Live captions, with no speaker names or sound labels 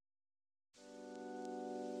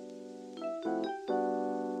You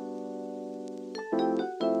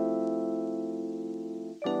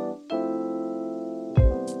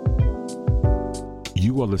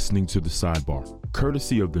are listening to The Sidebar,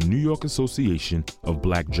 courtesy of the New York Association of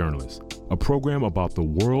Black Journalists, a program about the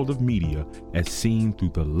world of media as seen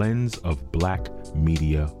through the lens of Black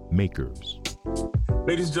media makers.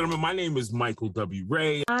 Ladies and gentlemen, my name is Michael W.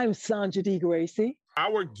 Ray. I'm Sandra D. Gracie.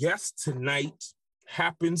 Our guest tonight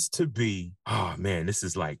happens to be, this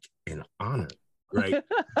is like an honor, right?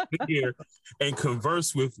 Here and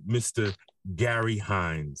converse with Mr. Gary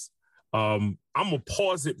Hines. I'm going to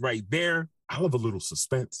pause it right there. I love a little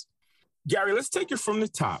suspense. Gary, let's take it from the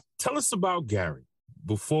top. Tell us about Gary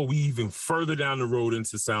before we even further down the road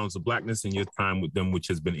into Sounds of Blackness and your time with them, which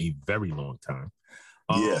has been a very long time.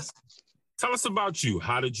 Yes. Tell us about you.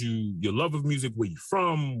 How did your love of music, where you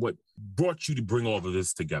from? What brought you to bring all of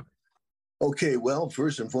this together? Okay, well,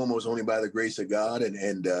 first and foremost, only by the grace of God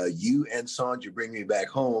and you and Sandra bring me back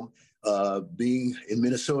home, being in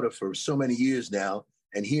Minnesota for so many years now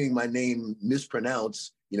and hearing my name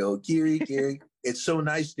mispronounced. Gary, it's so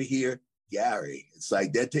nice to hear Gary. It's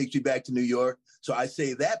like that takes you back to New York. So I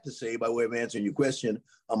say that to say, by way of answering your question,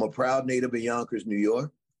 I'm a proud native of Yonkers, New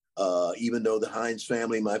York. Even though the Hines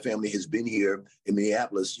family, my family has been here in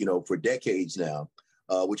Minneapolis, for decades now,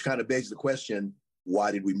 which kind of begs the question,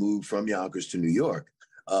 why did we move from Yonkers to New York?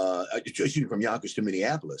 From Yonkers to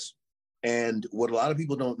Minneapolis. And what a lot of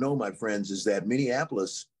people don't know, my friends, is that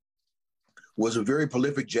Minneapolis was a very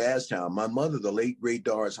prolific jazz town. My mother, the late, great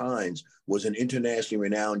Doris Hines, was an internationally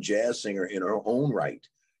renowned jazz singer in her own right.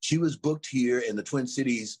 She was booked here in the Twin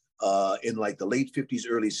Cities in like the late 50s,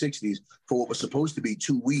 early 60s for what was supposed to be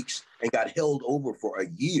 2 weeks and got held over for a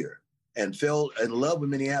year and fell in love with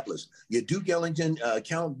Minneapolis. You Duke Ellington,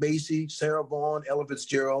 Count Basie, Sarah Vaughan, Ella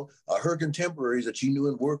Fitzgerald, her contemporaries that she knew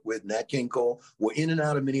and worked with, Nat King Cole, were in and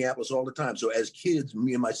out of Minneapolis all the time. So as kids,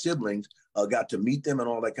 me and my siblings got to meet them and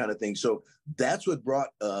all that kind of thing. So that's what brought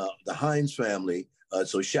the Hines family.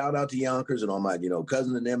 So shout out to Yonkers and all my,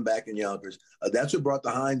 cousin and them back in Yonkers. That's what brought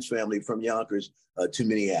the Hines family from Yonkers to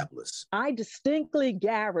Minneapolis. I distinctly,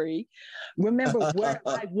 Gary, remember where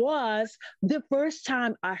I was the first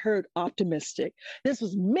time I heard Optimistic. This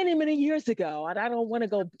was many, many years ago, and I don't want to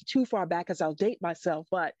go too far back as I'll date myself,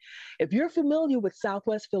 but if you're familiar with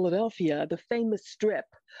Southwest Philadelphia, the famous strip,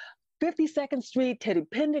 52nd Street, Teddy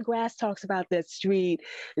Pendergrass talks about that street,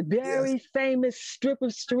 very famous strip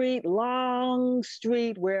of street, long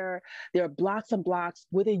street where there are blocks and blocks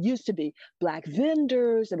where there used to be Black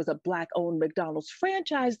vendors. There was a Black-owned McDonald's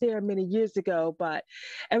franchise there many years ago, but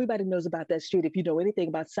everybody knows about that street. If you know anything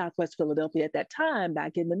about Southwest Philadelphia at that time,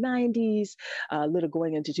 back in the 90s, a little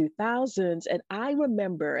going into 2000s, and I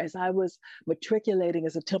remember as I was matriculating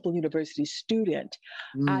as a Temple University student,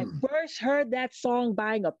 I first heard that song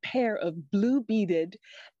buying a pair of blue beaded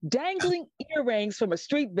dangling earrings from a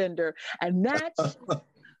street vendor, and that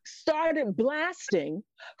started blasting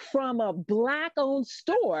from a Black-owned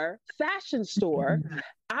store, fashion store,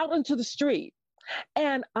 out into the street.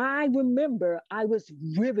 And I remember I was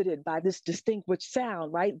riveted by this distinguished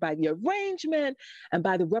sound, right? By the arrangement and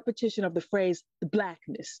by the repetition of the phrase,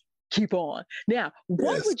 Blackness, keep on. Now,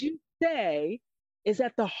 what would you say is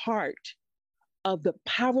at the heart of the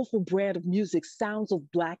powerful brand of music Sounds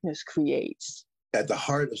of Blackness creates? At the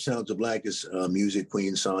heart of Sounds of Blackness music,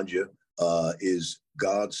 Queen Sandra, is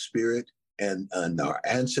God's spirit and our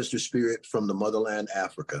ancestor spirit from the motherland,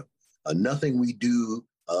 Africa. Nothing we do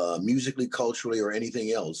musically, culturally, or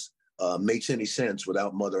anything else makes any sense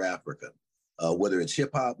without Mother Africa. Whether it's hip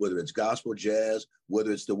hop, whether it's gospel jazz,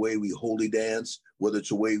 whether it's the way we holy dance, whether it's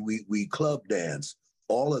the way we club dance,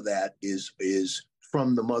 all of that is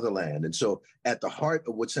from the motherland. And so at the heart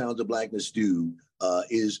of what Sounds of Blackness do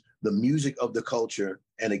is the music of the culture.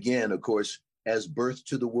 And again, of course, as birthed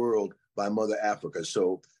to the world by Mother Africa.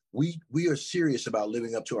 So we are serious about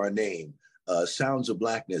living up to our name, Sounds of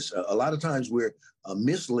Blackness. A lot of times we're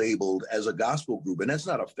mislabeled as a gospel group, and that's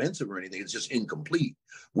not offensive or anything. It's just incomplete.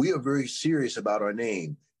 We are very serious about our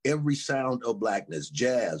name. Every sound of blackness,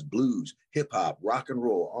 jazz, blues, hip hop, rock and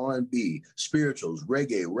roll, R&B, spirituals,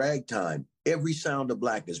 reggae, ragtime, every sound of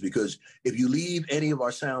blackness. Because if you leave any of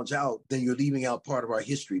our sounds out, then you're leaving out part of our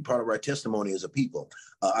history, part of our testimony as a people.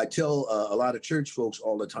 I tell a lot of church folks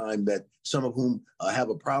all the time that some of whom have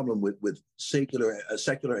a problem with secular and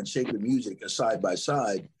sacred music side by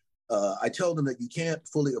side. I tell them that you can't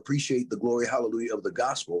fully appreciate the glory, hallelujah of the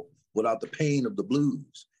gospel without the pain of the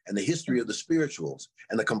blues and the history of the spirituals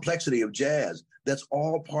and the complexity of jazz. That's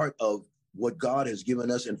all part of what God has given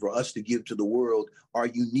us, and for us to give to the world our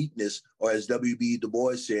uniqueness, or as W.B. Du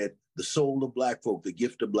Bois said, the soul of Black folk, the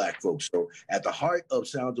gift of Black folks. So at the heart of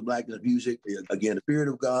Sounds of Blackness music, again, the spirit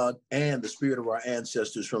of God and the spirit of our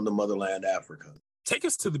ancestors from the motherland, Africa. Take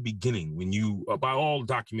us to the beginning when you, by all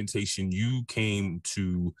documentation, you came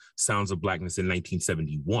to Sounds of Blackness in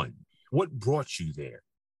 1971. What brought you there?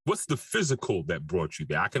 What's the physical that brought you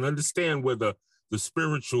there? I can understand where the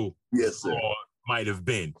spiritual draw might have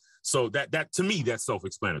been. So that to me, that's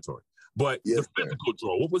self-explanatory. But the physical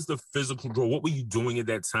draw, what was the physical draw? What were you doing at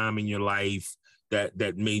that time in your life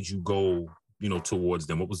that made you go, towards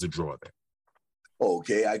them? What was the draw there?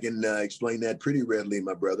 Okay, I can explain that pretty readily,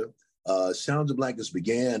 my brother. Sounds of Blackness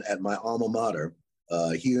began at my alma mater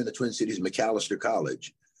here in the Twin Cities, Macalester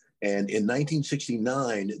College. And in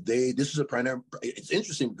 1969, it's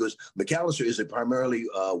interesting because Macalester is a primarily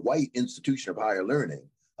white institution of higher learning,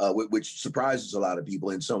 which surprises a lot of people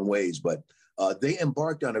in some ways. But they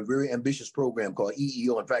embarked on a very ambitious program called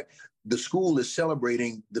EEO. In fact, the school is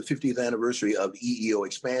celebrating the 50th anniversary of EEO,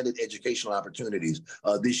 Expanded Educational Opportunities,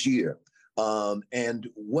 this year. And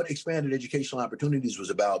what Expanded Educational Opportunities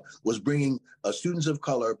was about was bringing students of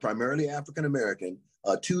color, primarily African-American,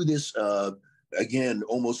 to this, again,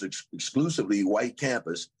 almost exclusively white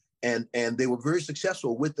campus. And they were very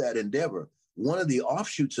successful with that endeavor. One of the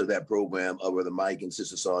offshoots of that program, over the mic and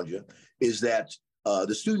Sister Sandra, is that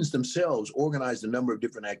the students themselves organized a number of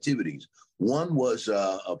different activities. One was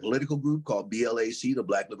a political group called BLAC, the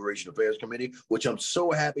Black Liberation Affairs Committee, which I'm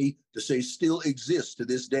so happy to say still exists to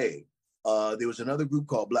this day. There was another group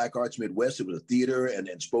called Black Arts Midwest. It was a theater and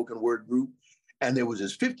spoken word group. And there was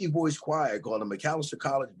this 50-voice choir called the Macalester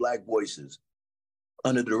College Black Voices,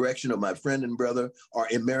 under the direction of my friend and brother, our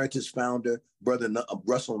emeritus founder, Brother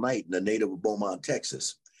Russell Knight, a native of Beaumont,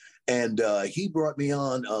 Texas. And he brought me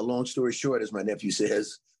on, long story short, as my nephew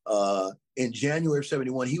says, in January of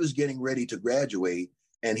 71, he was getting ready to graduate,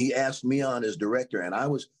 and he asked me on as director. And I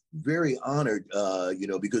was very honored,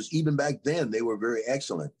 because even back then they were very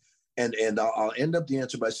excellent. And I'll end up the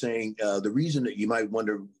answer by saying the reason that you might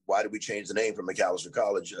wonder, why did we change the name from Macalester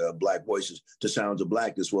College Black Voices to Sounds of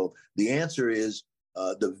Blackness? Well, the answer is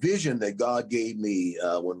the vision that God gave me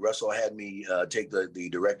when Russell had me take the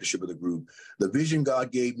directorship of the group. The vision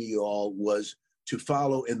God gave me, y'all, was to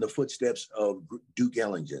follow in the footsteps of Duke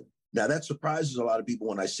Ellington. Now, that surprises a lot of people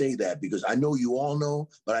when I say that, because I know you all know,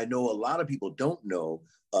 but I know a lot of people don't know.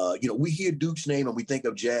 We hear Duke's name and we think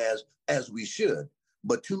of jazz, as we should.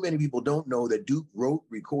 But too many people don't know that Duke wrote,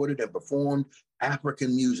 recorded, and performed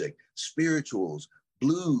African music, spirituals,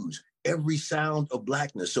 blues, every sound of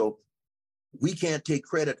Blackness. So we can't take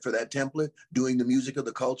credit for that template, doing the music of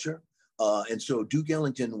the culture. And so Duke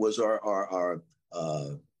Ellington was our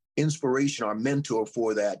inspiration, our mentor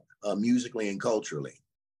for that musically and culturally.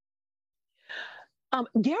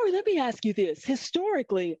 Gary, let me ask you this.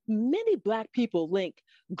 Historically, many Black people link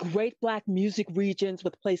great Black music regions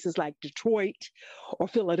with places like Detroit or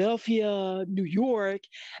Philadelphia, New York,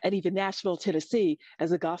 and even Nashville, Tennessee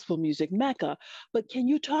as a gospel music mecca. But can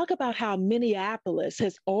you talk about how Minneapolis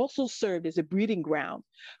has also served as a breeding ground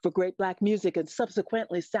for great Black music and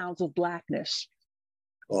subsequently Sounds of Blackness?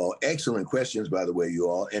 Oh, excellent questions, by the way, you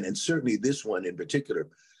all. And certainly this one in particular.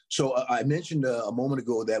 So I mentioned a moment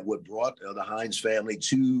ago that what brought the Hines family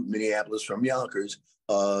to Minneapolis from Yonkers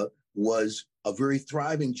was a very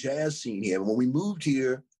thriving jazz scene here. And when we moved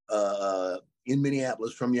here in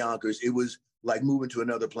Minneapolis from Yonkers, it was like moving to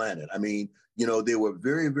another planet. I mean, there were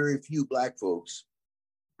very, very few Black folks,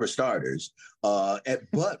 for starters.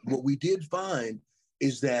 But what we did find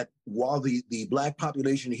is that while the Black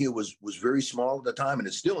population here was very small at the time, and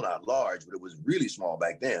it's still not large, but it was really small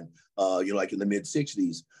back then, like in the mid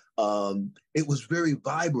 60s, it was very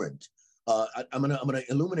vibrant. I'm gonna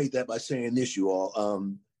illuminate that by saying this, you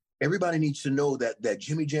all. Everybody needs to know that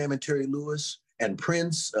Jimmy Jam and Terry Lewis and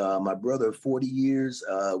Prince, my brother of 40 years,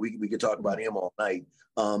 we could talk about him all night.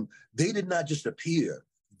 They did not just appear.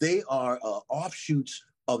 They are offshoots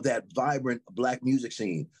of that vibrant Black music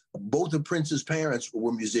scene. Both of Prince's parents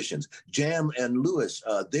were musicians. Jam and Lewis,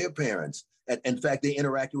 their parents. And in fact, they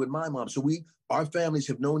interacted with my mom. So our families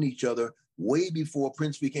have known each other way before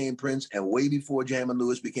Prince became Prince and way before Jam and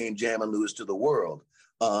Lewis became Jam and Lewis to the world.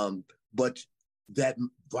 But that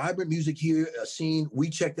vibrant music here scene, we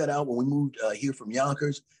checked that out when we moved here from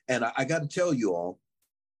Yonkers. And I got to tell you all,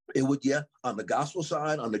 it would, on the gospel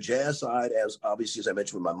side, on the jazz side, as obviously as I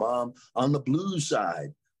mentioned with my mom, on the blues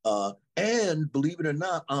side, and believe it or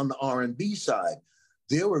not, on the R&B side,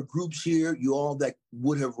 there were groups here, you all, that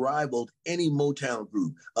would have rivaled any Motown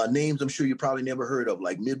group. Names I'm sure you probably never heard of,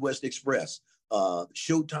 like Midwest Express,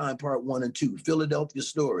 Showtime Part 1 and 2, Philadelphia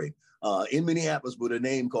Story, in Minneapolis with a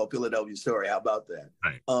name called Philadelphia Story. How about that?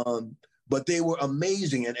 Right. but they were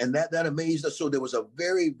amazing, and that amazed us. So there was a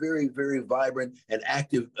very, very, very vibrant and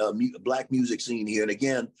active Black music scene here. And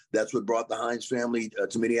again, that's what brought the Hines family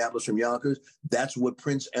to Minneapolis from Yonkers. That's what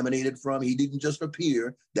Prince emanated from. He didn't just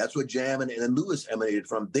appear. That's what Jam and Lewis emanated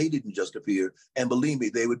from. They didn't just appear. And believe me,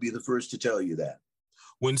 they would be the first to tell you that.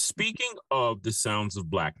 When speaking of the Sounds of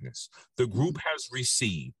Blackness, the group has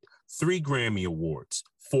received 3 Grammy Awards,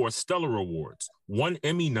 4 Stellar Awards, 1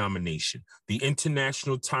 Emmy nomination, the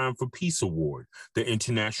International Time for Peace Award, the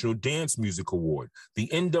International Dance Music Award, the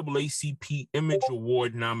NAACP Image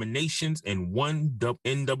Award nominations, and 1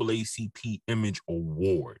 NAACP Image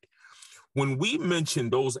Award. When we mention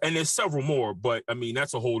those, and there's several more, but I mean,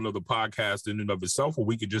 that's a whole nother podcast in and of itself, where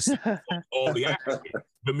we could just all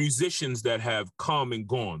the musicians that have come and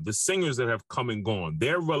gone, the singers that have come and gone,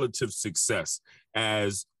 their relative success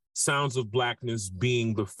as Sounds of Blackness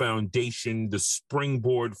being the foundation, the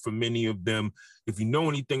springboard for many of them. If you know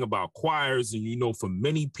anything about choirs, and you know, for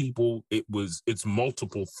many people, it's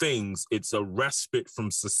multiple things. It's a respite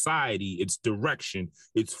from society, it's direction,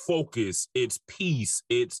 it's focus, it's peace,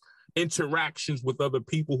 it's interactions with other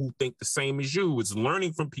people who think the same as you. It's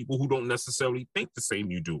learning from people who don't necessarily think the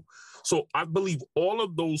same you do. So I believe all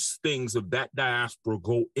of those things of that diaspora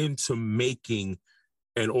go into making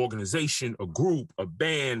an organization, a group, a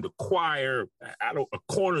band, a choir, a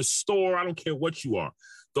corner store, I don't care what you are.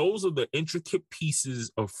 Those are the intricate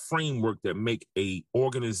pieces of framework that make a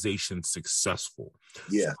organization successful.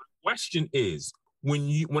 Yeah. So the question is,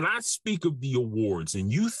 when I speak of the awards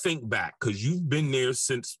and you think back, because you've been there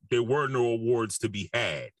since there were no awards to be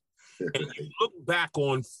had, and you look back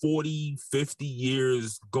on 40, 50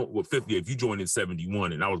 years, 50, if you joined in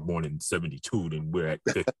 71 and I was born in 72, then we're at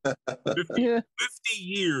 50. 50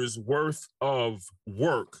 years worth of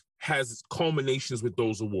work has culminations with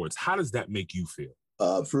those awards. How does that make you feel?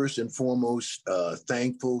 First and foremost,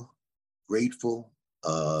 thankful, grateful,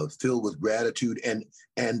 filled with gratitude, and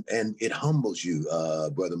it humbles you,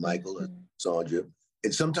 Brother Michael and Sandra.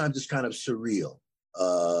 And sometimes it's kind of surreal.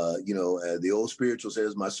 The old spiritual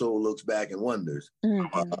says, my soul looks back and wonders.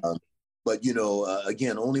 But,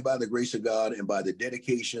 again, only by the grace of God and by the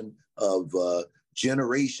dedication of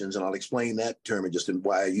generations, and I'll explain that term and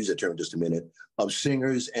why I use that term in just a minute, of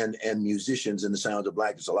singers and musicians in the Sounds of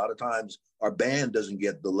Blackness. A lot of times our band doesn't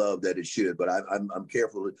get the love that it should, but I'm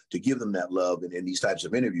careful to give them that love in these types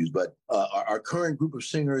of interviews. But our current group of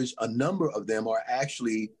singers, a number of them are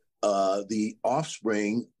actually the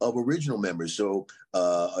offspring of original members. So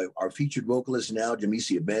our featured vocalist now,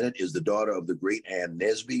 Jamesia Bennett, is the daughter of the great Ann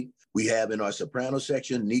Nesby. We have in our soprano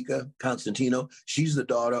section, Nika Constantino. She's the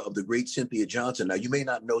daughter of the great Cynthia Johnson. Now, you may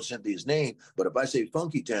not know Cynthia's name, but if I say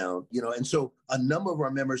Funky Town, and so a number of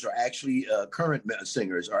our members are actually current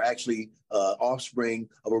singers, are actually offspring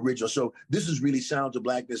of original. So this is really Sounds of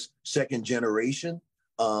Blackness second generation.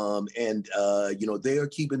 They are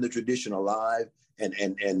keeping the tradition alive.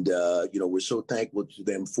 And we're so thankful to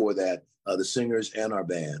them for that, the singers and our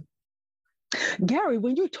band. Gary,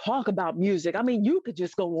 when you talk about music, I mean, you could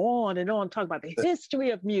just go on and on, talk about the history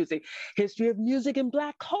of music in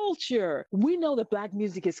Black culture. We know that Black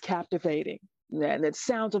music is captivating, and that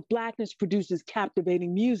Sounds of Blackness produces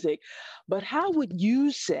captivating music. But how would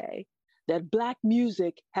you say that Black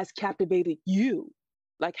music has captivated you?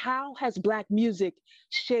 Like, how has Black music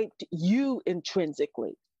shaped you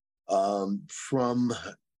intrinsically? From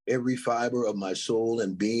every fiber of my soul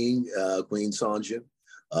and being, Queen Sandra.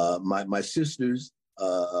 My sisters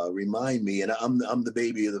remind me, and I'm the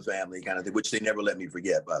baby of the family kind of thing, which they never let me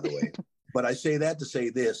forget, by the way. But I say that to say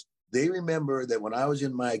this. They remember that when I was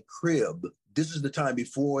in my crib, this is the time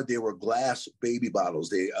before there were glass baby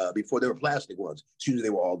bottles. Before there were plastic ones. Excuse me, they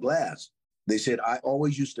were all glass. They said I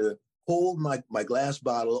always used to hold my glass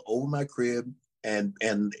bottle over my crib and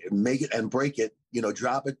make it and break it,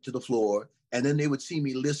 drop it to the floor. And then they would see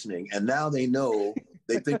me listening. And now they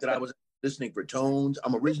think that I was listening for tones.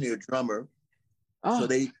 I'm originally a drummer. So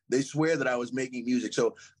they swear that I was making music.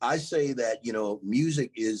 So I say that,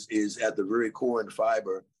 music is at the very core and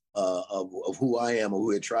fiber of who I am or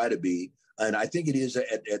who I try to be. And I think it is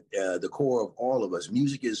at the core of all of us.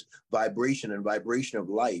 Music is vibration, and vibration of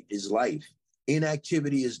light is life.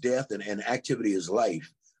 Inactivity is death, and activity is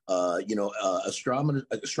life.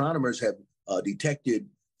 Astronomers have detected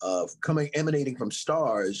emanating from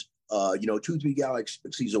stars, 2-3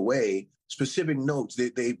 galaxies away, specific notes.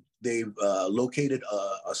 They've located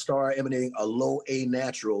a star emanating a low A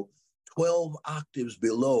natural 12 octaves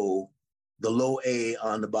below the low A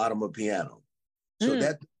on the bottom of a piano. So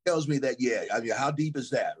that tells me that, how deep is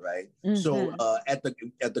that, right? Mm-hmm. So at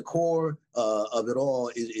the core of it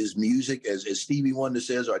all is music, as Stevie Wonder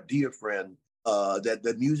says, our dear friend,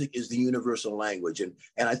 that music is the universal language. And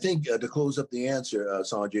I think to close up the answer,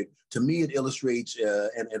 Sanjay, to me, it illustrates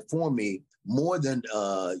and for me, more than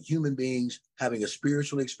human beings having a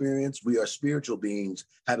spiritual experience, we are spiritual beings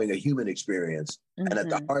having a human experience. And at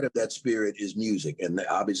the heart of that spirit is music. And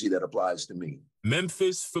obviously that applies to me.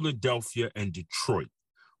 Memphis, Philadelphia, and Detroit,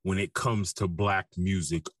 when it comes to Black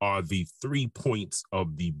music, are the 3 points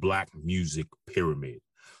of the Black music pyramid.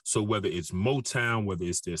 So whether it's Motown, whether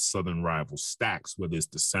it's their Southern rival Stax, whether it's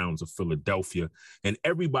the sounds of Philadelphia, and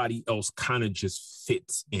everybody else kind of just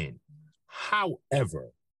fits in.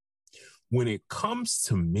 However, when it comes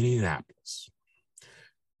to Minneapolis,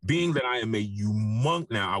 being that I am a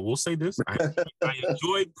now I will say this, I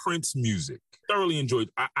enjoyed Prince music, thoroughly enjoyed.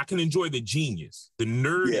 I can enjoy the genius. The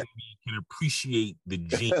nerd in me can appreciate the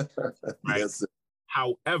genius, right? Yes.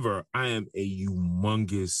 However, I am a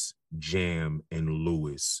humongous Jam and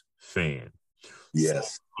Lewis fan.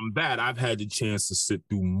 Yes. So from that, I've had the chance to sit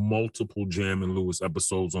through multiple Jam and Lewis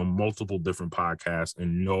episodes on multiple different podcasts.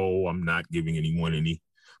 And no, I'm not giving anyone any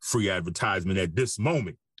free advertisement at this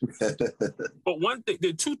moment. But one thing, there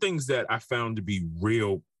are two things that I found to be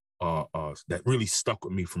real, that really stuck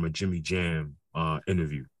with me from a Jimmy Jam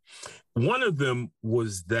interview. One of them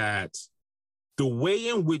was that the way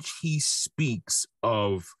in which he speaks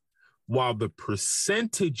of, while the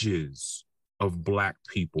percentages of Black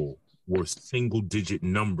people were single-digit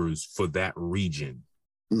numbers for that region,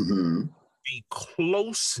 the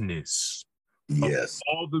closeness of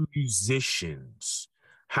all the musicians,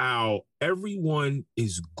 how everyone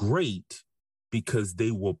is great because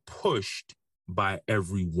they were pushed by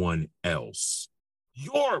everyone else.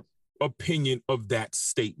 Your opinion of that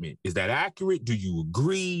statement, is that accurate? Do you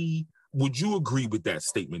agree? Would you agree with that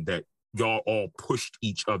statement that y'all all pushed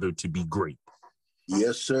each other to be great?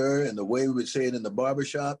 Yes, sir. And the way we would say it in the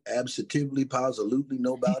barbershop, absolutely, positively,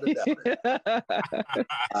 no doubt about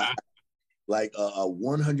it. Like a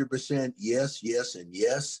 100% yes, yes, and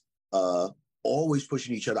yes. Always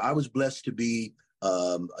pushing each other. I was blessed to be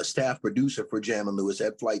a staff producer for Jam and Lewis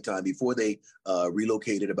at Flight Time before they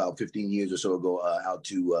relocated about 15 years or so ago out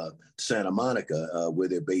to Santa Monica, where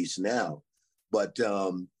they're based now. But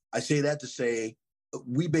I say that to say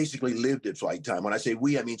we basically lived at Flight Time. When I say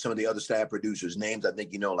we, I mean some of the other staff producers, names I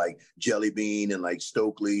think you know, like Jelly Bean and like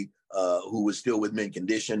Stokely, who was still with Mint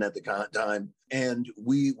Condition at the time. And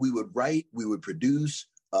we would write, we would produce,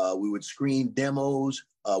 we would screen demos,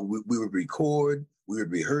 we would record, we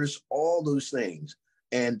would rehearse, all those things.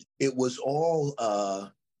 And it was all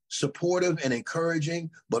supportive and encouraging,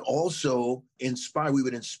 but also inspire. We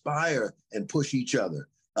would inspire and push each other.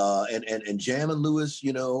 And Jam and Lewis,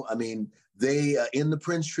 you know, I mean, they, in the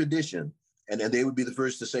Prince tradition, and they would be the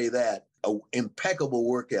first to say that, impeccable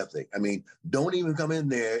work ethic. I mean, don't even come in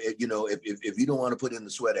there, you know, if you don't want to put in the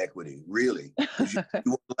sweat equity, really, because you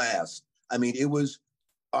won't last. I mean, it was,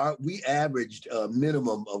 we averaged a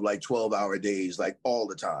minimum of like 12-hour days, like all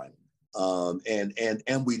the time.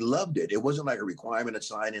 And we loved it. It wasn't like a requirement to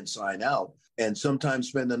sign in, sign out, and sometimes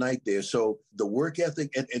spend the night there. So the work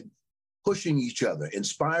ethic and pushing each other,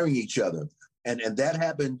 inspiring each other. And that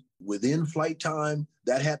happened within Flight Time.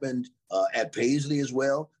 That happened at Paisley as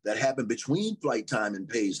well. That happened between Flight Time and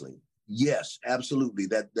Paisley. Yes, absolutely.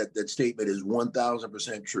 That statement is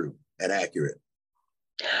 1,000% true and accurate.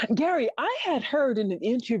 Gary, I had heard in an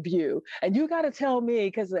interview, and you got to tell me,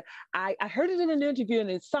 because I heard it in an interview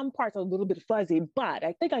and in some parts a little bit fuzzy, but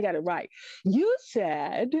I think I got it right. You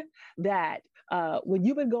said that when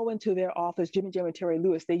you would go into their office, Jimmy Jam and Terry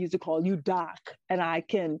Lewis, they used to call you Doc.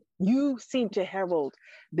 And you seem to herald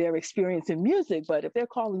their experience in music, but if they're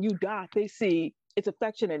calling you Doc, they see it's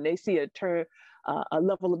affection and they see a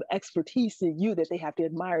level of expertise in you that they have to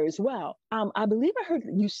admire as well. I believe I heard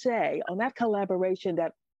you say on that collaboration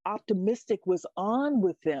that Optimistic was on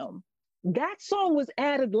with them. That song was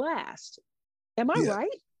added last. Am I right?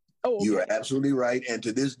 Oh, okay. You are absolutely right. And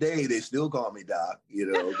to this day, they still call me Doc, you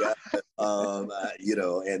know, you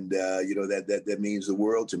know, and, you know, that means the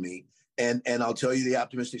world to me. And I'll tell you the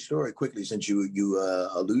Optimistic story quickly, since you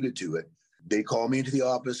alluded to it. They called me into the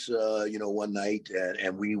office, you know, one night,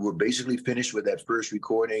 and we were basically finished with that first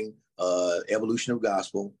recording, Evolution of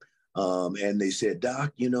Gospel. And they said,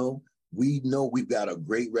 Doc, you know we've got a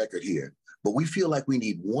great record here, but we feel like we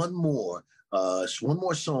need one more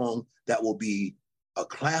song that will be a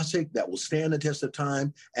classic, that will stand the test of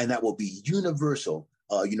time, and that will be universal,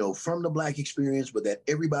 you know, from the Black experience, but that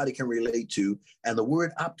everybody can relate to. And the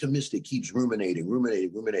word optimistic keeps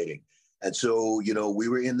ruminating. And so, you know, we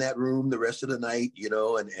were in that room the rest of the night, you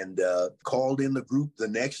know, and called in the group the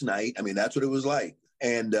next night. I mean, that's what it was like.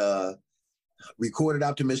 And recorded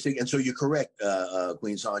Optimistic. And so you're correct,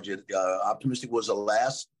 Queen Sandra. Optimistic was the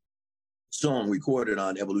last song recorded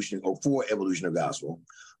on Evolution or for Evolution of Gospel.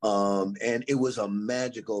 And it was a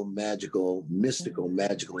magical, magical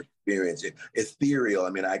experience. Ethereal. I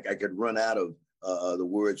mean, I could run out of the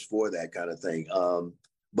words for that kind of thing.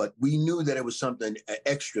 But we knew that it was something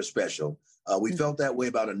extra special. We felt that way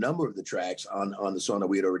about a number of the tracks on the song that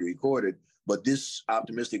we had already recorded, but this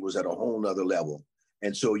Optimistic was at a whole nother level.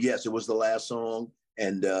 And so, yes, it was the last song.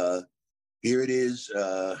 And here it is,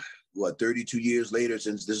 32 years later,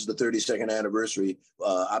 since this is the 32nd anniversary,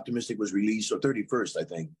 Optimistic was released, or 31st, I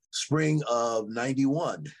think, spring of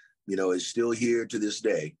 91, is still here to this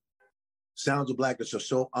day. Sounds of Blackness are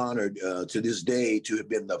so honored to this day to have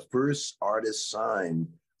been the first artist signed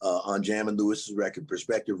on Jam and Lewis's record,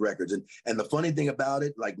 Perspective Records. And the funny thing about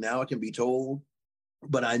it, like now it can be told,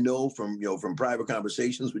 but I know from private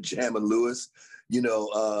conversations with Jam and Lewis,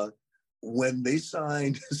 when they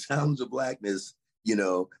signed Sounds of Blackness,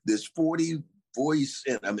 this 40 voice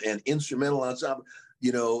and instrumental ensemble,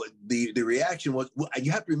 the reaction was, well,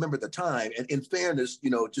 you have to remember at the time, and in fairness, to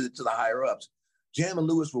the higher ups, Jam and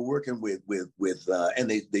Lewis were working with and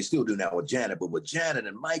they still do now with Janet, but with Janet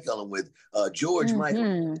and Michael and with George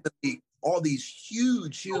Michael, all these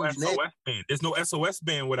huge names. Band. There's no SOS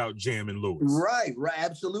band without Jam and Lewis. Right,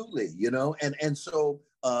 absolutely. And so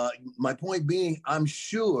my point being, I'm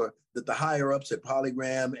sure that the higher ups at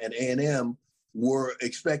Polygram and A&M were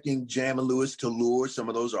expecting Jam and Lewis to lure some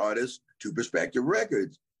of those artists to Perspective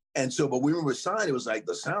Records. And so, but when we were signed, it was like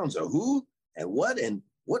the sounds of who and what,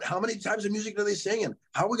 how many types of music are they singing?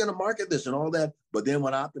 How are we going to market this and all that? But then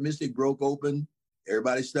when Optimistic broke open,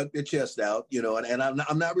 everybody stuck their chest out, and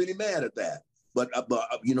I'm not really mad at that. But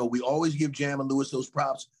we always give Jam and Lewis those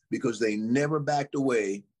props because they never backed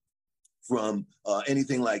away from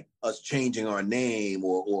anything like us changing our name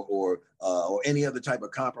or any other type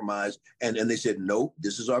of compromise. And they said, nope,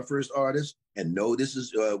 this is our first artist, and no, this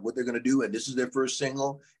is what they're going to do, and this is their first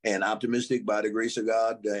single. And Optimistic, by the grace of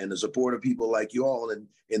God and the support of people like you all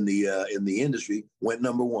in the industry, went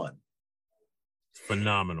number one.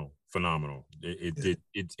 Phenomenal.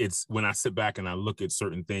 It's when I sit back and I look at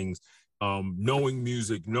certain things, knowing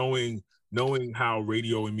music, knowing how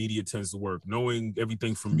radio and media tends to work, knowing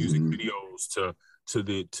everything from music videos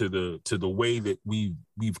to the way that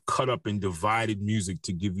we've cut up and divided music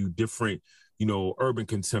to give you different, urban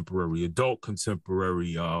contemporary, adult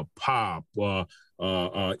contemporary, pop,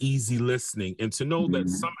 easy listening, and to know that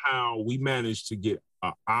somehow we managed to get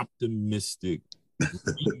an Optimistic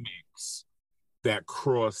remix that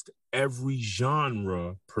crossed every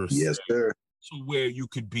genre per se. Yes, sir. To where you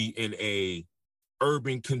could be in a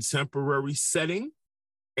urban contemporary setting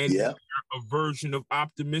and hear a version of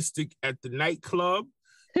Optimistic at the nightclub,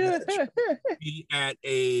 be at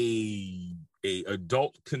a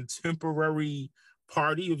adult contemporary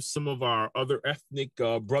party of some of our other ethnic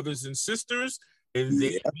brothers and sisters, and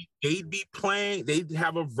they'd be playing, they'd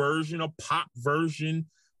have a pop version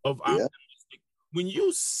of Optimistic. When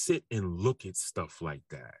you sit and look at stuff like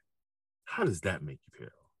that, how does that make you feel?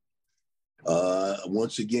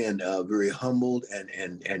 Once again, very humbled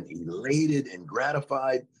and elated and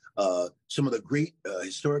gratified. Some of the great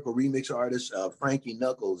historical remix artists, Frankie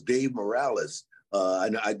Knuckles, Dave Morales. I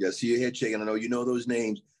see your head shaking. I know you know those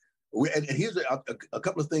names. And here's a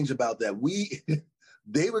couple of things about that.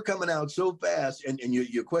 They were coming out so fast, and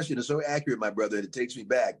your question is so accurate, my brother, and it takes me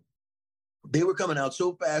back. They were coming out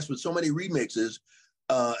so fast with so many remixes.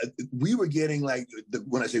 We were getting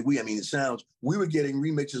when I say we, I mean it sounds, we were getting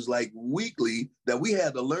remixes like weekly that we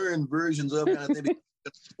had to learn versions of, kind of thing,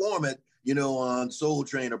 perform it, on Soul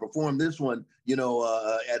Train, or perform this one,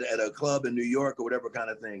 at a club in New York or whatever kind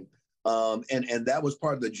of thing. And that was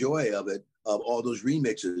part of the joy of it, of all those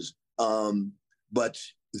remixes. But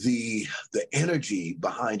the energy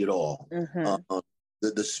behind it all,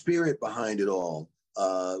 the spirit behind it all,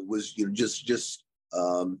 was just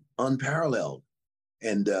unparalleled,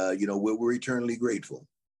 and we're eternally grateful.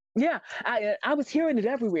 Yeah, I was hearing it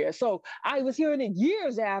everywhere. So I was hearing it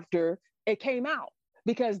years after it came out,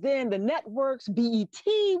 because then the networks, BET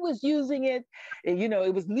was using it, and,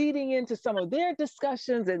 it was leading into some of their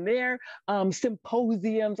discussions and their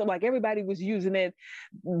symposiums. Like everybody was using it.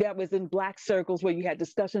 That was in Black circles where you had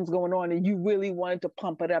discussions going on and you really wanted to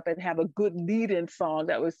pump it up and have a good lead-in song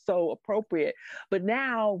that was so appropriate. But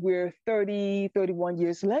now we're 30, 31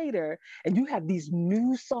 years later, and you have these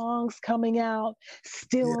new songs coming out,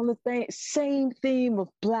 still on the same theme of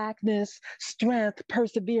Blackness, strength,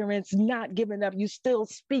 perseverance, not giving up. You still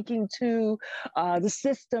speaking to the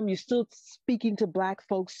system. You're still speaking to Black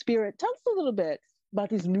folks' spirit. Tell us a little bit about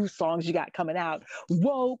these new songs you got coming out.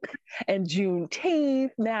 Woke and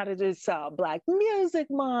Juneteenth. Now that it's Black Music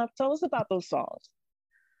Month. Tell us about those songs.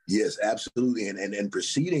 Yes, absolutely. And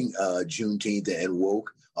preceding Juneteenth and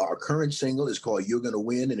Woke, our current single is called You're Gonna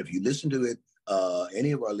Win. And if you listen to it,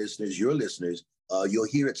 any of our listeners, your listeners, you'll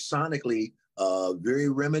hear it sonically very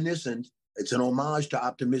reminiscent. It's an homage to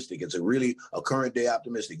Optimistic. It's a current day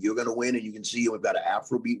Optimistic. You're Gonna Win, and you can see we've got an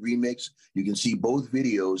Afrobeat remix. You can see both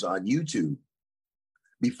videos on YouTube.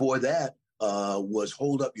 Before that was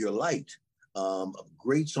Hold Up Your Light. A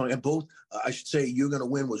great song. And both, I should say, You're Gonna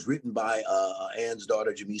Win was written by Ann's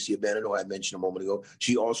daughter, Jamesia Bennett, who I mentioned a moment ago.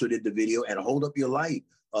 She also did the video. And Hold Up Your Light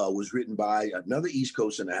was written by another East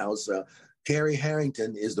Coast in the house. Carrie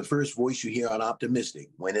Harrington is the first voice you hear on Optimistic,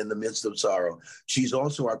 When in the Midst of Sorrow. She's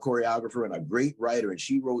also our choreographer and a great writer. And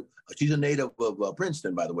she's a native of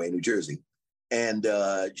Princeton, by the way, New Jersey. And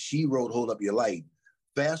she wrote Hold Up Your Light.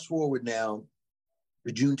 Fast forward now,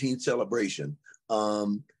 the Juneteenth celebration.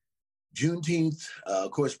 Juneteenth, of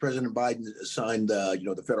course, President Biden signed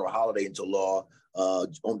the federal holiday into law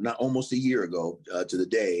not almost a year ago to the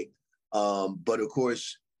day. But of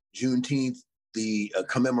course, Juneteenth, the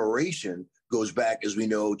commemoration goes back, as we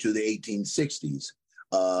know, to the 1860s.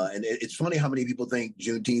 And it's funny how many people think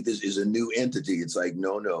Juneteenth is a new entity. It's like,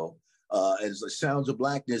 no. As the Sounds of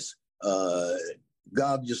Blackness,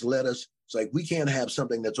 God just let us. It's like we can't have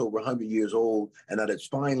something that's over 100 years old and that it's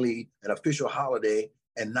finally an official holiday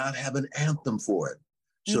and not have an anthem for it.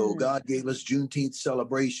 So God gave us Juneteenth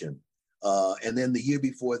celebration. And then the year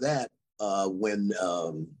before that, when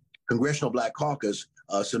Congressional Black Caucus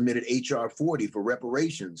submitted H.R. 40 for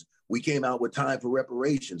reparations, we came out with Time for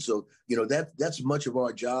Reparations. So, that's much of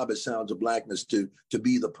our job as Sounds of Blackness to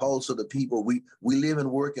be the pulse of the people. We live and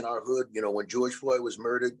work in our hood. When George Floyd was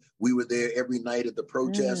murdered, we were there every night at the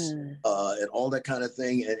protests and all that kind of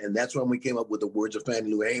thing. And that's when we came up with the words of Fannie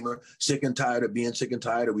Lou Hamer, Sick and Tired of Being Sick and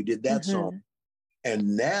Tired. We did that song.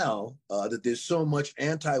 And now that there's so much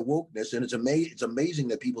anti-wokeness, and it's amazing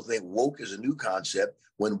that people think woke is a new concept,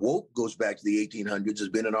 when woke goes back to the 1800s, has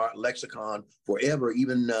been in our lexicon forever.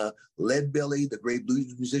 Even Leadbelly, the great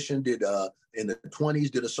blues musician, did in the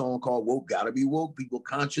 20s, did a song called Woke, Gotta Be Woke, people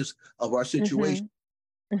conscious of our situation.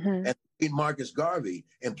 And Marcus Garvey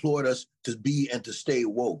implored us to be and to stay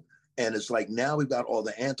woke. And it's like now we've got all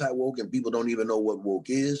the anti-woke and people don't even know what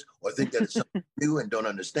woke is or think that it's something new and don't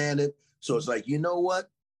understand it. So it's like, you know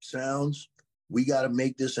what, Sounds, we got to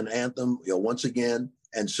make this an anthem, once again.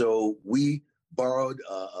 And so we borrowed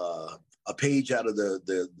a page out of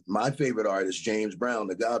my favorite artist, James Brown,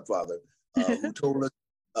 the Godfather, who told us,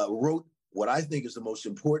 wrote what I think is the most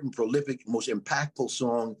important, prolific, most impactful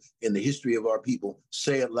song in the history of our people,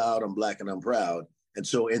 Say It Loud, I'm Black and I'm Proud. And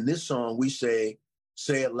so in this song, we say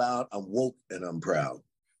it loud, I'm woke and I'm proud.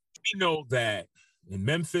 We know that in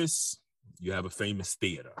Memphis, you have a famous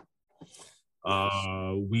theater.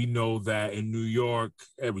 We know that in New York,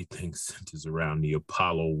 everything centers around the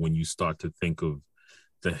Apollo when you start to think of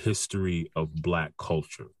the history of Black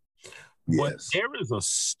culture. Yes. But there is a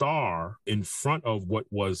star in front of what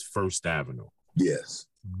was First Avenue. Yes.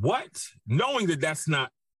 What? Knowing that that's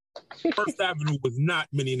not, First Avenue was not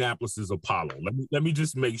Minneapolis's Apollo. Let me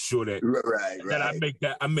just make sure that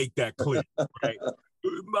I make that clear. Right?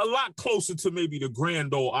 A lot closer to maybe the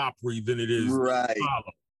Grand Ole Opry than it is Apollo.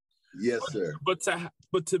 Yes, sir. But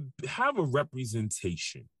to have a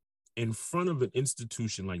representation in front of an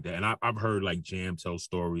institution like that, and I've heard like Jam tell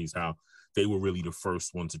stories how they were really the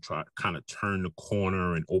first one to try kind of turn the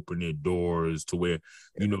corner and open their doors to where,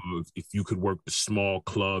 if you could work the small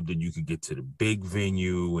club, then you could get to the big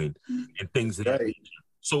venue and things of that nature.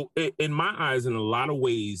 So in my eyes, in a lot of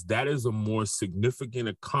ways, that is a more significant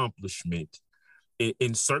accomplishment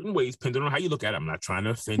in certain ways, depending on how you look at it. I'm not trying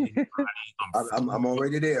to offend anybody. I'm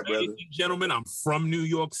already there, brother. Ladies and gentlemen, I'm from New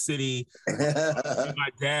York City. My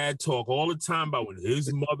dad talk all the time about when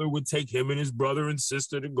his mother would take him and his brother and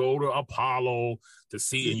sister to go to Apollo to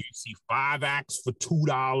see, and you see 5 acts for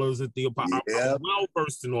 $2 at the Apollo. I'm well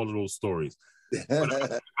versed in all of those stories. But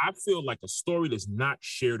I feel like a story that's not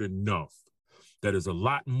shared enough, that is a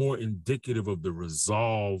lot more indicative of the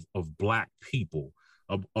resolve of Black people,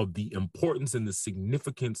 of the importance and the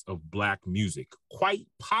significance of Black music, quite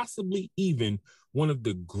possibly even one of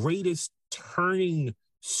the greatest turning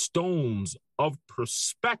stones of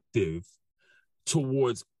perspective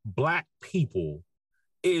towards Black people,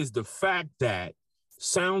 is the fact that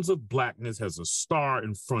Sounds of Blackness has a star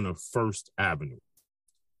in front of First Avenue.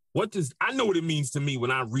 I know what it means to me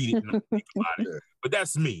when I read it and I think about it, but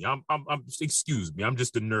that's me. Excuse me, I'm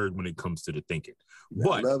just a nerd when it comes to the thinking.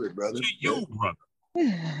 But I love it, brother. To you, brother,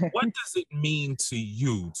 What does it mean to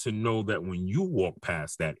you to know that when you walk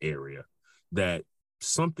past that area, that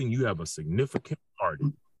something you have a significant part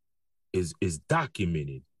in is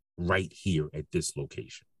documented right here at this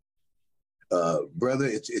location? Brother,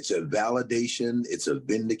 it's a validation, it's a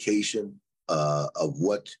vindication of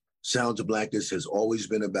what Sounds of Blackness has always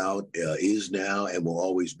been about, is now, and will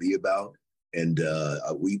always be about. And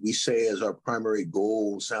we say as our primary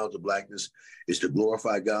goal, Sounds of Blackness, is to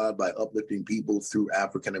glorify God by uplifting people through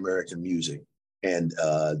African American music. And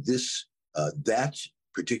that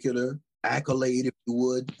particular accolade, if you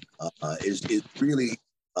would, is really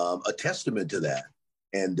a testament to that.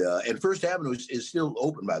 And First Avenue is still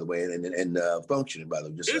open, by the way, and functioning, by the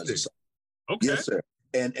way. Just Is it? Okay. Yes, sir.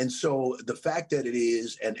 And so the fact that it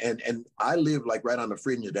is, and I live like right on the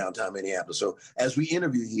fringe of downtown Minneapolis. So as we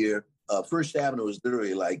interview here, First Avenue is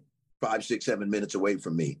literally like 5, 6, 7 minutes away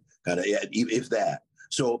from me, kind of, if that.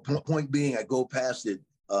 So point being, I go past it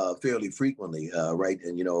fairly frequently, right?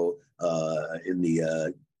 And in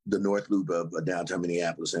the North Loop of downtown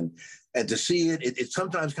Minneapolis, and to see it, it's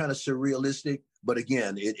sometimes kind of surrealistic, but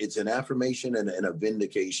again, it's an affirmation and a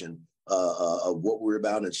vindication of what we're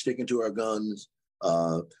about and sticking to our guns.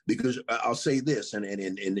 Because I'll say this, and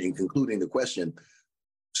in concluding the question,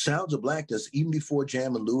 Sounds of Blackness, even before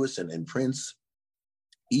Jam and Lewis and Prince,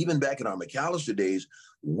 even back in our McAllister days,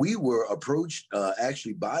 we were approached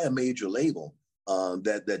actually by a major label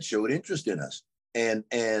that showed interest in us,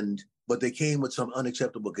 but they came with some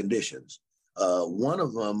unacceptable conditions. One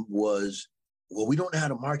of them was, well, we don't know how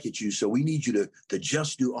to market you, so we need you to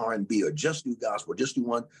just do R&B or just do gospel, just do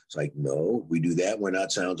one. It's like, no, we do that. We're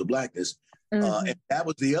not Sounds of Blackness. And that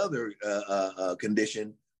was the other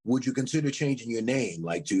condition. Would you consider changing your name,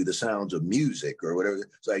 like to the Sounds of Music or whatever?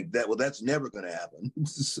 It's like that. Well, that's never going to happen.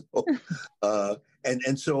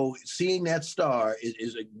 So seeing that star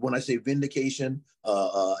is when I say vindication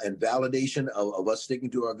and validation of us sticking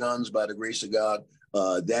to our guns by the grace of God.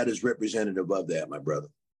 That is representative of that, my brother.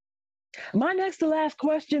 My next to last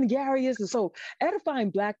question, Gary, is so edifying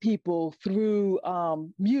Black people through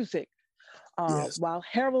music. Yes. While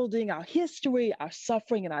heralding our history, our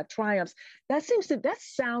suffering, and our triumphs. That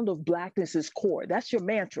Sound of Blackness is core. That's your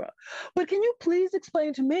mantra. But can you please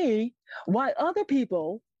explain to me why other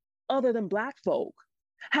people, other than Black folk,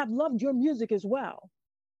 have loved your music as well?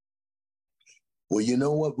 Well, you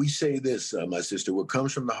know what? We say this, my sister, what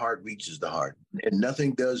comes from the heart reaches the heart. And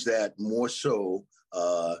nothing does that more so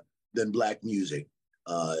than Black music.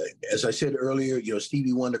 As I said earlier,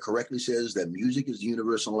 Stevie Wonder correctly says that music is the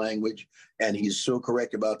universal language, and he's so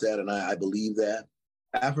correct about that, and I believe that.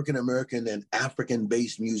 African American and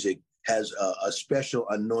African-based music has a special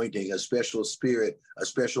anointing, a special spirit, a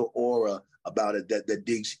special aura about it that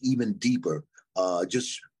digs even deeper,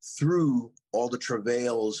 just through all the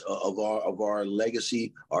travails of our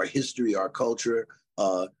legacy, our history, our culture,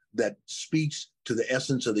 that speaks to the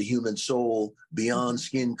essence of the human soul beyond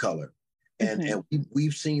skin color. And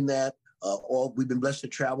we've seen that we've been blessed to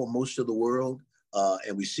travel most of the world.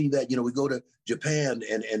 And we see that, we go to Japan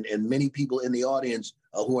and many people in the audience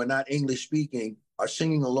who are not English speaking are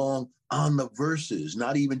singing along on the verses,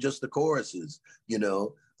 not even just the choruses,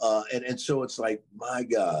 and so it's like, my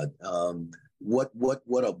God, what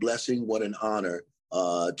a blessing, what an honor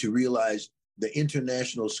to realize the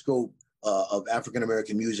international scope of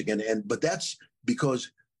African-American music. But that's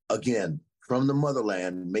because, again, from the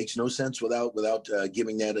motherland, makes no sense without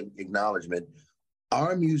giving that an acknowledgement.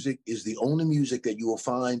 Our music is the only music that you will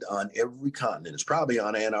find on every continent. It's probably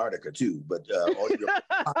on Antarctica too, but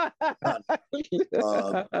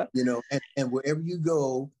and wherever you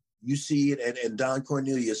go, you see it. And Don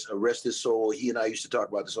Cornelius, rest his soul, he and I used to talk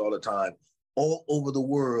about this all the time. All over the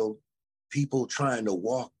world, people trying to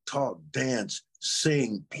walk, talk, dance,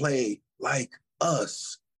 sing, play like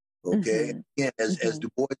us. Okay. Again, as Du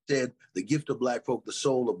Bois said, the gift of Black folk, the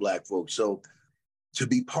soul of Black folk. So to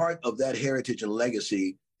be part of that heritage and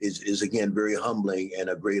legacy is again, very humbling and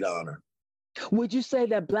a great honor. Would you say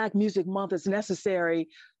that Black Music Month is necessary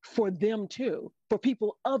for them too, for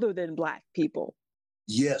people other than Black people?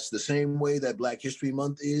 Yes, the same way that Black History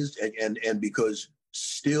Month is. And because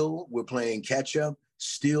still we're playing catch up,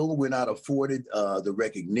 still we're not afforded the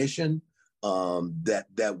recognition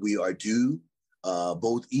that we are due.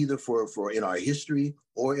 Both either for in our history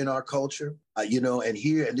or in our culture, and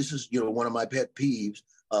here, and this is, one of my pet peeves,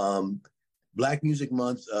 Black Music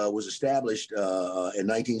Month was established in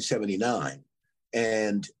 1979,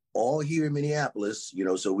 and all here in Minneapolis,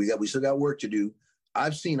 so we still got work to do.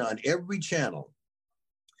 I've seen on every channel,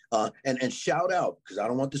 and shout out, because I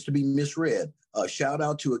don't want this to be misread, shout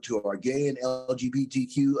out to our gay and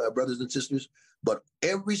LGBTQ brothers and sisters, but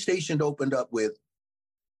every station opened up with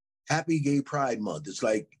Happy Gay Pride Month. It's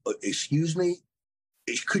like, excuse me,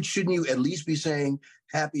 shouldn't you at least be saying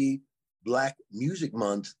Happy Black Music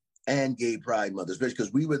Month and Gay Pride Month, especially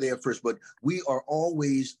because we were there first, but we are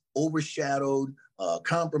always overshadowed,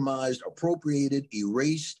 compromised, appropriated,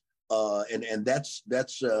 erased, and that's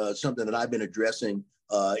something that I've been addressing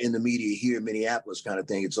in the media here in Minneapolis, kind of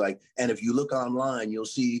thing. It's like, and if you look online, you'll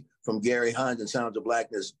see from Gary Hines and Sounds of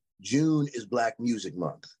Blackness, June is Black Music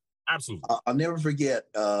Month. Absolutely. I'll never forget,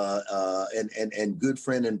 and good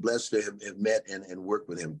friend and blessed to have met and worked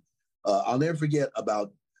with him. I'll never forget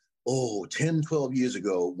about 10, 12 years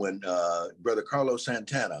ago when Brother Carlos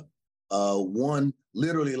Santana won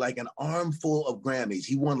literally like an armful of Grammys.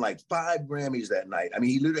 He won like 5 Grammys that night. I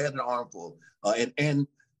mean, he literally had an armful. And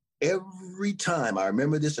every time, I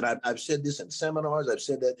remember this, and I've said this in seminars, I've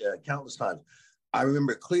said that countless times. I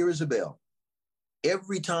remember clear as a bell.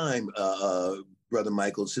 Every time, Brother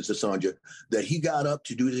Michael, Sister Sandra, that he got up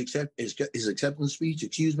to do his acceptance speech,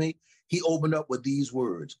 he opened up with these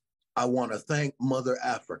words: "I want to thank Mother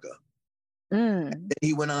Africa." And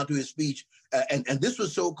he went on to his speech, and this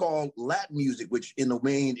was so-called Latin music, which in the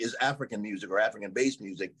main is African music or African-based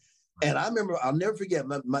music. And I remember, I'll never forget,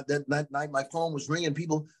 that night my phone was ringing.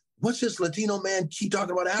 People, what's this Latino man keep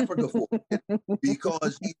talking about Africa for?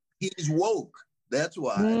 Because he's woke. That's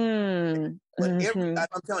why. But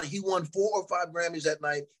I'm telling you, he won 4 or 5 Grammys that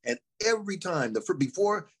night, and every time,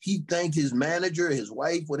 before he thanked his manager, his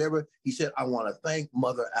wife, whatever, he said, "I want to thank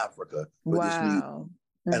Mother Africa for this music."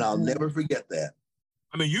 And I'll never forget that.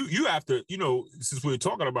 I mean, you have to, since we're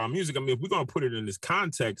talking about music, I mean, if we're going to put it in this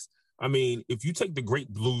context, I mean, if you take the great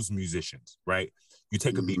blues musicians, right? You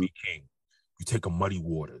take a B.B. King, you take a Muddy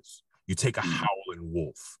Waters, you take a Howlin'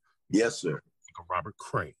 Wolf. Yes, sir. You take a Robert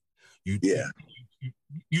Cray.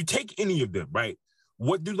 You take any of them, right?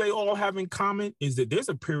 What do they all have in common is that there's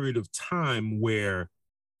a period of time where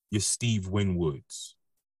your Steve Winwoods,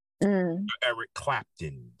 your Eric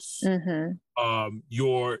Claptons,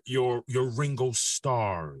 your Ringo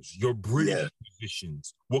Starrs, your British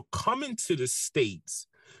musicians will come into the States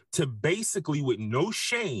to basically, with no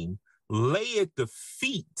shame, lay at the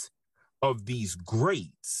feet of these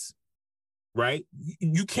greats. Right?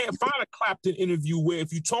 You can't find a Clapton interview where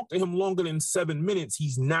if you talk to him longer than 7 minutes,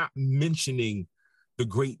 he's not mentioning the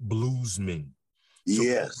great bluesmen.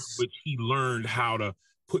 Which he learned how to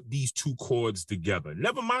put these 2 chords together.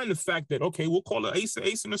 Never mind the fact that, okay, we'll call it ace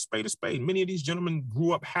and a spade a spade. Many of these gentlemen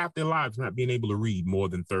grew up half their lives not being able to read more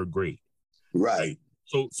than 3rd grade. Right.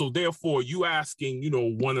 So therefore, you asking,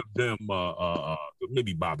 one of them,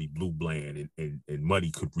 maybe Bobby Blue Bland and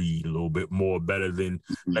Muddy could read a little bit more better than,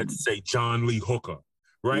 let's say, John Lee Hooker,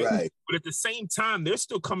 right? But at the same time, they're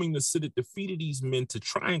still coming to sit at the feet of these men to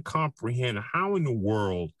try and comprehend how in the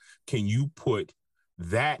world can you put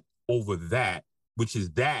that over that, which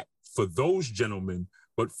is that for those gentlemen,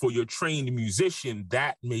 but for your trained musician,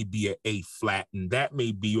 that may be an A flat, and that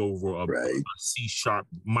may be over a C sharp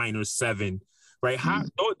minor 7. Right? How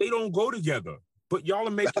they don't go together, but y'all are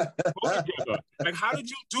making them go together. Like, how did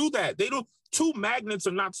you do that? 2 magnets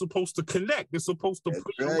are not supposed to connect. They're supposed to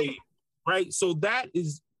push away. Right? So that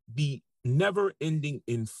is the never-ending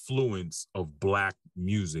influence of Black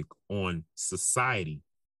music on society.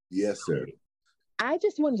 Yes, sir. I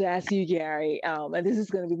just wanted to ask you, Gary, and this is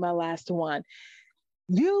going to be my last one.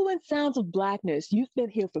 You and Sounds of Blackness, you've been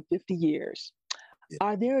here for 50 years. Yeah.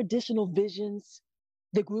 Are there additional visions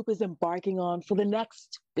the group is embarking on for the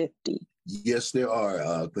next 50? Yes, there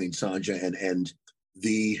are, Queen Sandra. And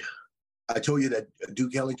I told you that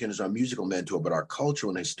Duke Ellington is our musical mentor, but our cultural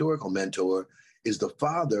and historical mentor is the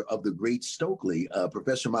father of the great Stokely,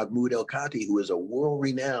 Professor Mahmoud El-Kati, who is a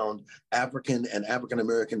world-renowned African and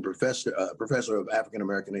African-American professor of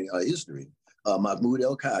African-American history, Mahmoud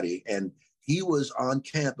El-Kati. And he was on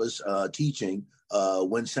campus teaching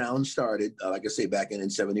when sound started, like I say, back in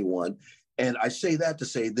 71. And I say that to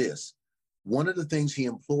say this. One of the things he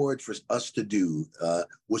implored for us to do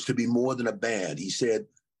was to be more than a band. He said,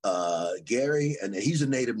 Gary, and he's a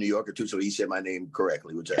native New Yorker too, so he said my name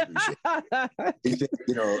correctly, which I appreciate. He said,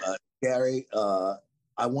 Gary,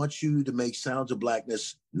 I want you to make Sounds of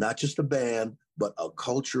Blackness not just a band, but a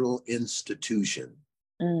cultural institution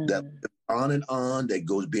that on, that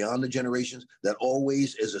goes beyond the generations, that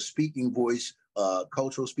always is a speaking voice,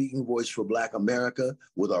 cultural speaking voice for Black America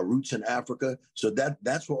with our roots in Africa. So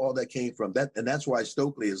that's where all that came from. And that's why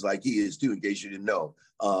Stokely is like he is too, in case you didn't know.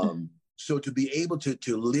 So to be able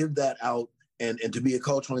to live that out and to be a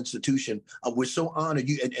cultural institution, we're so honored.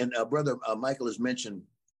 You and Brother Michael has mentioned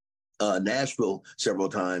Nashville several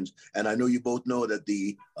times, and I know you both know that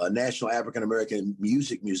the National African American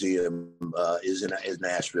Music Museum is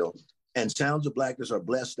Nashville. and Sounds of Blackness are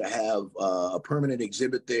blessed to have a permanent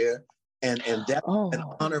exhibit there, and that's an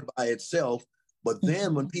honor by itself. But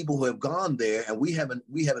then when people who have gone there, and we haven't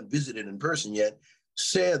visited in person yet,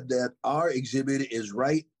 said that our exhibit is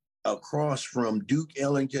right across from Duke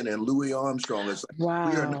Ellington and Louis Armstrong. It's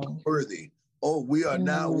like, we are now worthy. Oh, we are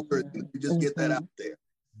now worthy. We just get that out there.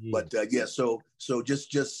 Yeah. But so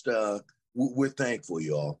just we're thankful,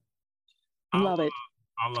 y'all. Love it.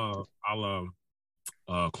 I'll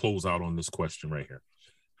close out on this question right here.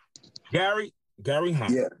 Gary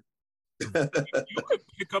Hines. Yeah. You could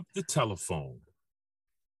pick up the telephone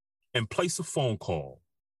and place a phone call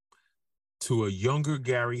to a younger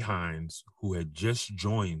Gary Hines who had just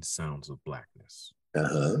joined Sounds of Blackness.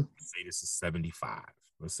 Say this is 75.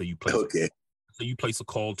 Let's say you place So you place a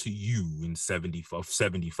call to you in 75.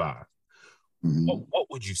 Mm-hmm. What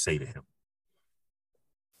would you say to him?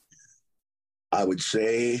 I would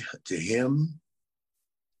say to him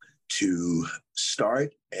to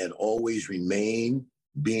start and always remain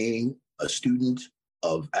being a student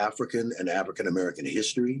of African and African American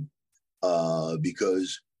history,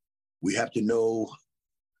 because we have to know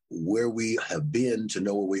where we have been to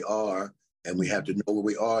know where we are, and we have to know where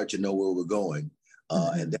we are to know where we're going.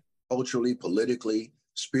 And that culturally, politically,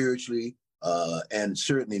 spiritually, and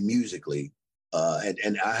certainly musically.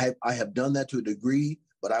 And I have done that to a degree,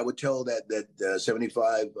 but I would tell that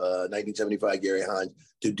 1975 Gary Hines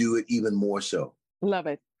to do it even more so. Love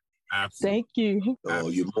it. Absolutely. Thank you. Oh,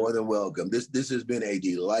 you're more than welcome. This has been a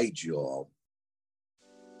delight, y'all.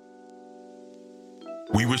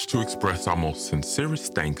 We wish to express our most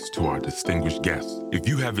sincerest thanks to our distinguished guests. If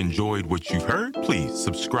you have enjoyed what you've heard, please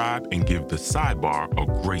subscribe and give The Sidebar a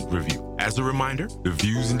great review. As a reminder, the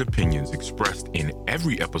views and opinions expressed in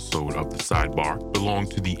every episode of The Sidebar belong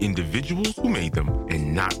to the individuals who made them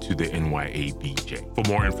and not to the NYABJ. For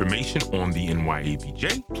more information on the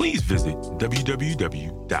NYABJ, please visit www.nyabj.org.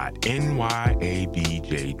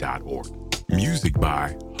 Music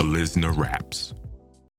by Halizna Raps.